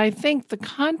mean, but I think the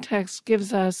context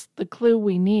gives us the clue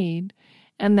we need,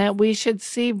 and that we should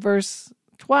see verse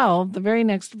 12, the very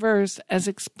next verse, as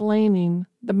explaining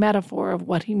the metaphor of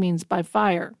what he means by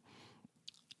fire.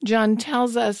 John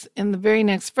tells us in the very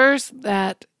next verse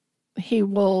that he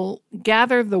will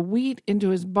gather the wheat into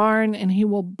his barn and he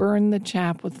will burn the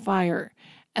chaff with fire.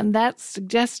 And that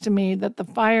suggests to me that the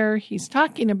fire he's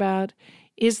talking about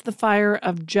is the fire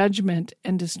of judgment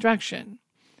and destruction.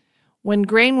 When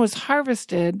grain was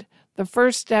harvested, the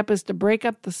first step is to break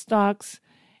up the stalks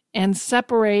and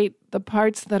separate the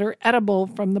parts that are edible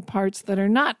from the parts that are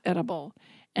not edible.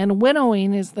 And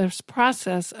winnowing is this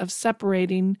process of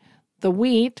separating the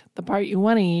wheat, the part you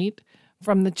want to eat,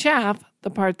 from the chaff, the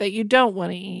part that you don't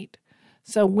want to eat.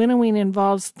 So winnowing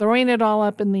involves throwing it all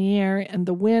up in the air, and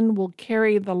the wind will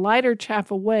carry the lighter chaff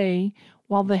away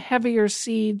while the heavier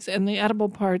seeds and the edible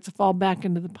parts fall back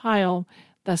into the pile,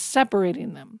 thus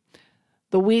separating them.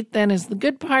 The wheat then is the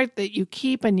good part that you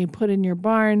keep and you put in your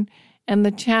barn, and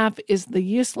the chaff is the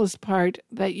useless part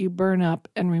that you burn up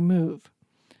and remove.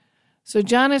 So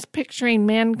John is picturing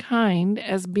mankind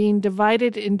as being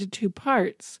divided into two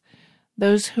parts: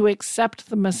 those who accept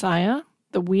the Messiah,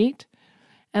 the wheat,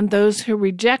 and those who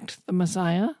reject the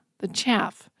Messiah, the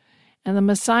chaff. And the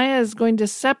Messiah is going to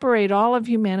separate all of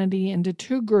humanity into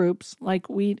two groups like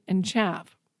wheat and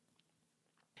chaff.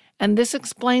 And this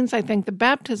explains, I think, the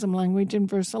baptism language in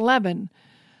verse 11.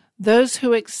 Those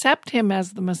who accept him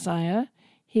as the Messiah,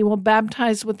 he will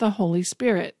baptize with the Holy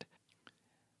Spirit.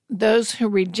 Those who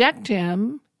reject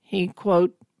him, he,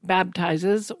 quote,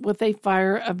 baptizes with a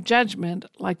fire of judgment,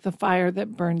 like the fire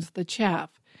that burns the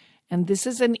chaff. And this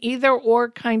is an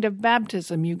either-or kind of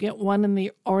baptism. You get one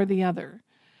or the other.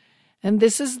 And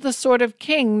this is the sort of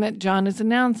king that John is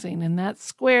announcing, and that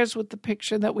squares with the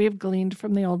picture that we have gleaned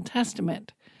from the Old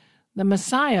Testament. The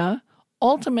Messiah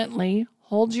ultimately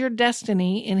holds your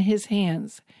destiny in his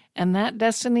hands, and that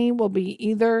destiny will be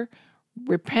either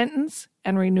repentance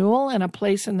and renewal and a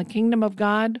place in the kingdom of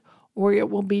God, or it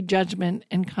will be judgment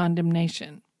and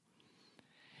condemnation.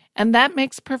 And that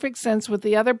makes perfect sense with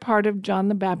the other part of John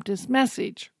the Baptist's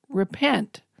message: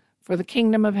 repent, for the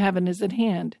kingdom of heaven is at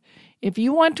hand. If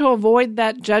you want to avoid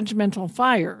that judgmental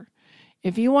fire,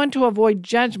 if you want to avoid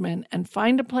judgment and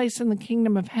find a place in the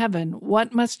kingdom of heaven,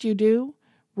 what must you do?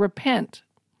 Repent.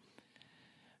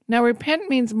 Now, repent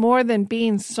means more than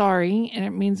being sorry, and it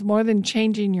means more than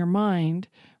changing your mind.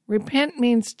 Repent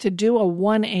means to do a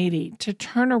 180, to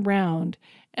turn around,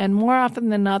 and more often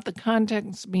than not, the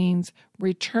context means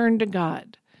return to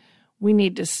God. We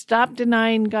need to stop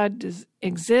denying God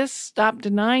exists, stop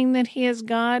denying that he is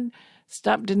God,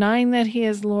 stop denying that he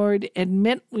is Lord,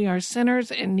 admit we are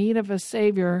sinners in need of a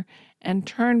Savior, and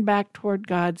turn back toward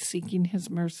God, seeking his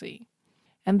mercy.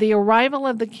 And the arrival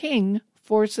of the King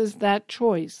forces that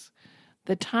choice.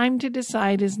 The time to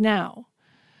decide is now.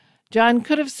 John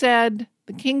could have said,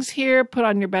 the King's here, put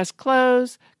on your best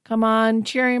clothes, come on,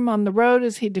 cheer him on the road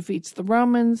as he defeats the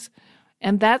Romans.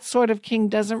 And that sort of king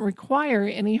doesn't require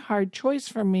any hard choice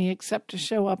from me except to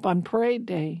show up on parade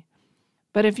day.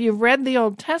 But if you've read the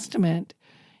Old Testament,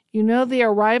 you know the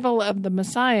arrival of the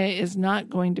Messiah is not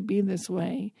going to be this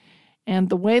way. And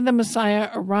the way the Messiah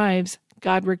arrives,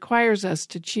 God requires us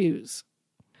to choose.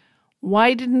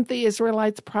 Why didn't the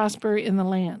Israelites prosper in the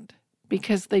land?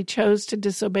 Because they chose to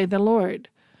disobey the Lord.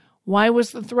 Why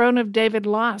was the throne of David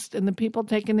lost and the people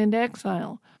taken into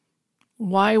exile?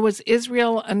 Why was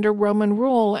Israel under Roman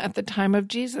rule at the time of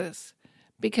Jesus?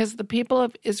 Because the people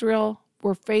of Israel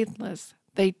were faithless.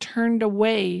 They turned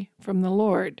away from the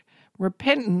Lord.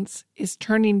 Repentance is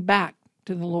turning back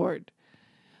to the Lord.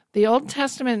 The Old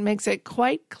Testament makes it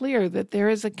quite clear that there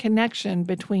is a connection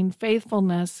between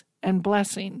faithfulness and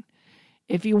blessing.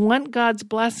 If you want God's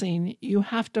blessing, you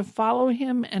have to follow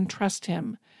him and trust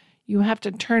him. You have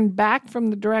to turn back from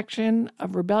the direction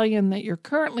of rebellion that you're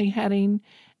currently heading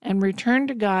and return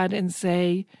to God and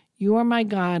say, "You are my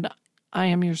God, I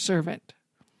am your servant."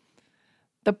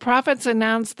 The prophets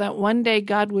announced that one day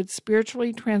God would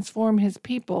spiritually transform his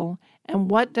people, and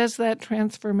what does that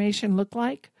transformation look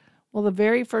like? Well, the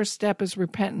very first step is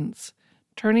repentance,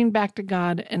 turning back to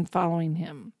God and following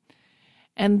him.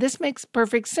 And this makes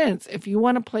perfect sense. If you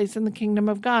want a place in the kingdom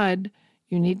of God,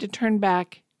 you need to turn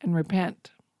back and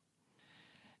repent.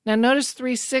 Now notice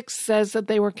 3:6 says that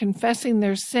they were confessing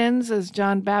their sins as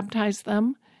John baptized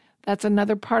them. That's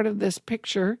another part of this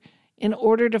picture. In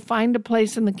order to find a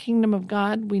place in the kingdom of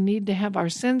God, we need to have our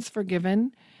sins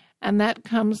forgiven, and that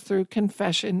comes through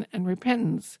confession and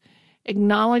repentance,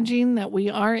 acknowledging that we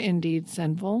are indeed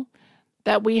sinful,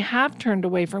 that we have turned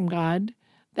away from God,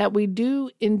 that we do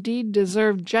indeed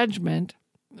deserve judgment,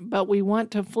 but we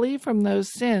want to flee from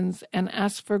those sins and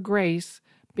ask for grace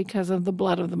because of the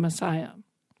blood of the Messiah.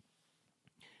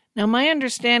 Now, my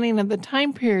understanding of the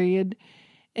time period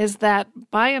is that,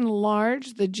 by and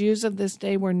large, the Jews of this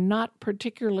day were not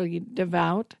particularly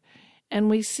devout, and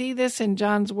we see this in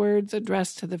John's words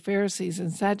addressed to the Pharisees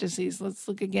and Sadducees. Let's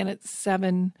look again at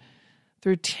 7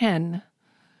 through 10.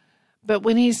 But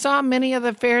when he saw many of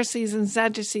the Pharisees and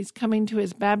Sadducees coming to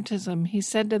his baptism, he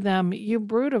said to them, "You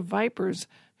brood of vipers,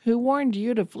 who warned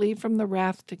you to flee from the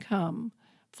wrath to come?"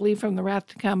 Flee from the wrath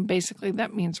to come, basically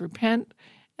that means repent.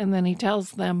 And then he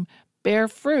tells them, "Bear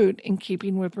fruit in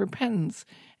keeping with repentance,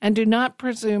 and do not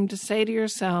presume to say to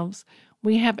yourselves,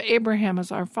 'We have Abraham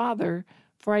as our father,'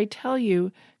 for I tell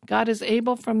you, God is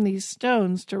able from these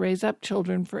stones to raise up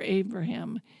children for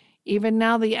Abraham. Even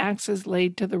now the axe is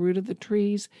laid to the root of the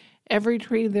trees. Every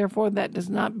tree, therefore, that does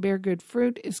not bear good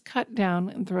fruit is cut down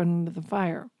and thrown into the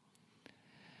fire."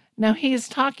 Now he is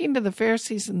talking to the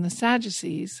Pharisees and the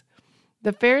Sadducees.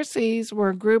 The Pharisees were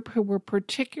a group who were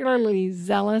particularly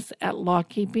zealous at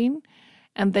law-keeping,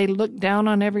 and they looked down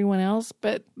on everyone else,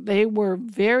 but they were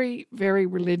very, very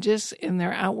religious in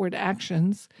their outward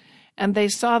actions, and they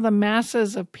saw the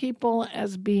masses of people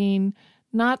as being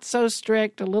not so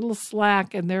strict, a little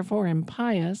slack, and therefore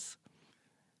impious.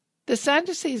 The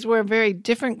Sadducees were a very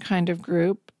different kind of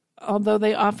group, although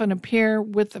they often appear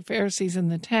with the Pharisees in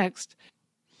the text.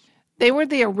 They were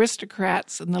the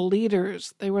aristocrats and the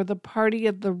leaders. They were the party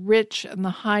of the rich and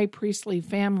the high priestly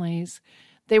families.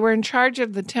 They were in charge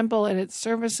of the temple and its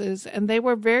services, and they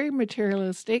were very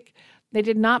materialistic. They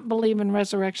did not believe in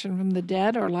resurrection from the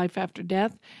dead or life after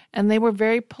death, and they were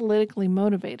very politically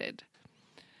motivated.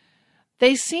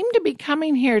 They seem to be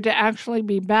coming here to actually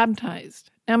be baptized.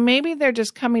 Now, maybe they're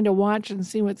just coming to watch and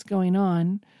see what's going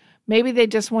on. Maybe they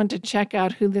just want to check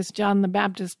out who this John the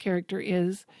Baptist character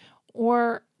is,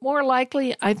 or more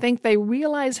likely, I think they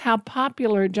realize how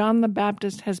popular John the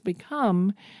Baptist has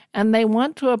become, and they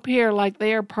want to appear like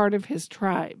they are part of his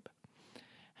tribe.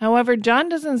 However, John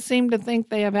doesn't seem to think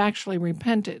they have actually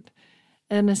repented,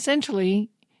 and essentially,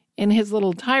 in his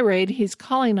little tirade, he's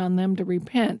calling on them to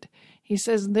repent. He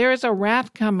says, there is a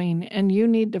wrath coming, and you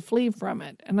need to flee from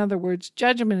it. In other words,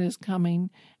 judgment is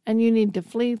coming, and you need to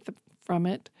flee from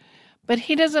it. But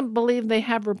he doesn't believe they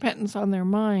have repentance on their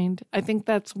mind. I think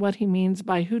that's what he means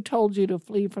by who told you to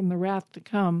flee from the wrath to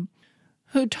come.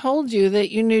 Who told you that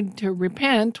you need to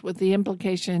repent, with the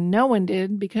implication no one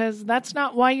did, because that's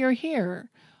not why you're here.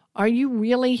 Are you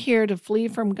really here to flee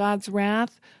from God's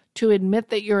wrath, to admit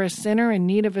that you're a sinner in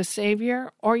need of a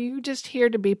Savior, or are you just here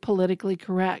to be politically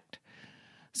correct?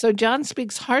 So John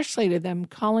speaks harshly to them,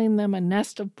 calling them a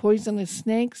nest of poisonous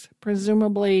snakes,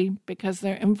 presumably because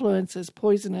their influence is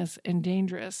poisonous and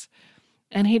dangerous.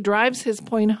 And he drives his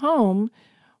point home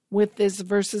with these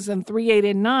verses in 3, 8,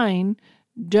 and 9.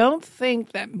 Don't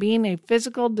think that being a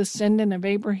physical descendant of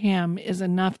Abraham is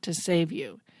enough to save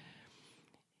you.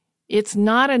 It's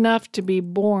not enough to be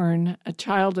born a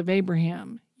child of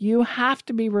Abraham. You have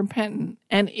to be repentant.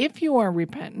 And if you are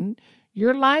repentant,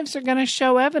 your lives are going to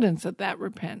show evidence of that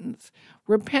repentance.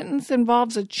 Repentance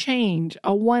involves a change,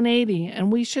 a 180,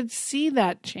 and we should see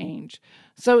that change.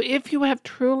 So if you have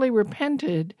truly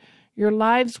repented, your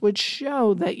lives would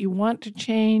show that you want to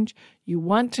change, you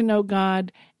want to know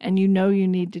God, and you know you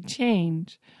need to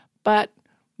change. But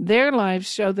their lives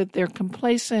show that they're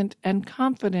complacent and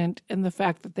confident in the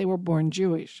fact that they were born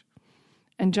Jewish.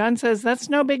 And John says that's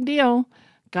no big deal.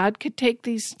 God could take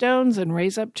these stones and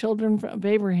raise up children of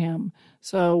Abraham.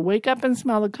 So wake up and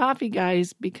smell the coffee,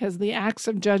 guys, because the axe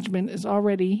of judgment is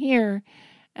already here,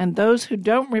 and those who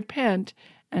don't repent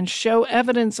and show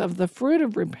evidence of the fruit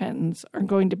of repentance are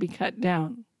going to be cut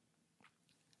down.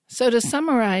 So to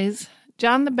summarize,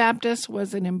 John the Baptist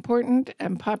was an important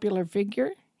and popular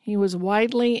figure. He was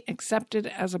widely accepted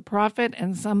as a prophet,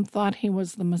 and some thought he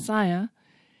was the Messiah.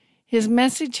 His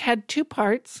message had two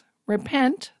parts: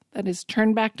 repent, that is,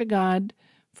 turn back to God,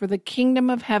 for the kingdom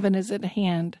of heaven is at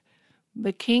hand.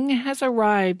 The king has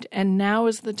arrived, and now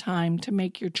is the time to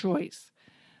make your choice.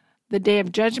 The day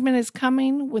of judgment is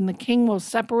coming when the king will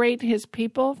separate his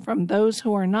people from those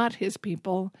who are not his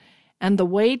people, and the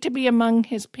way to be among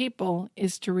his people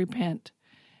is to repent.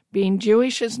 Being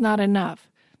Jewish is not enough.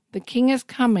 The king is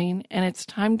coming, and it's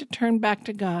time to turn back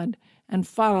to God and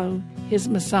follow his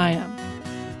Messiah.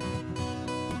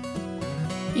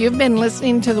 You've been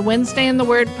listening to the Wednesday in the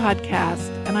Word podcast,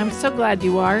 and I'm so glad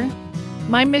you are.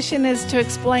 My mission is to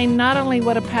explain not only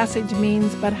what a passage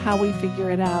means, but how we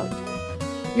figure it out.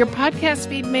 Your podcast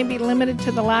feed may be limited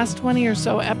to the last 20 or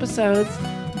so episodes,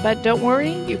 but don't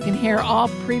worry, you can hear all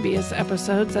previous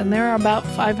episodes, and there are about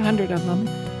 500 of them,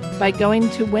 by going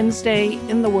to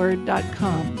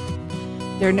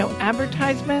WednesdayInTheWord.com. There are no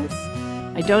advertisements.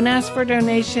 I don't ask for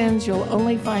donations. You'll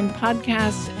only find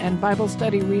podcasts and Bible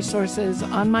study resources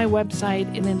on my website,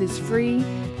 and it is free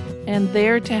and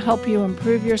there to help you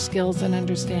improve your skills and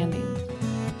understanding.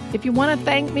 If you want to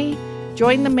thank me,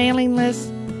 join the mailing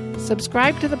list,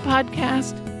 subscribe to the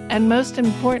podcast, and most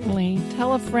importantly,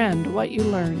 tell a friend what you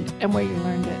learned and where you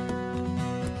learned it.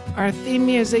 Our theme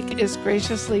music is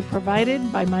graciously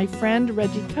provided by my friend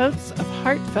Reggie Coates of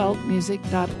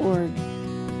heartfeltmusic.org.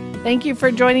 Thank you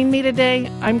for joining me today.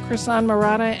 I'm Chrisan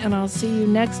Murata, and I'll see you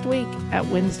next week at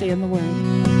Wednesday in the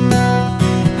Word.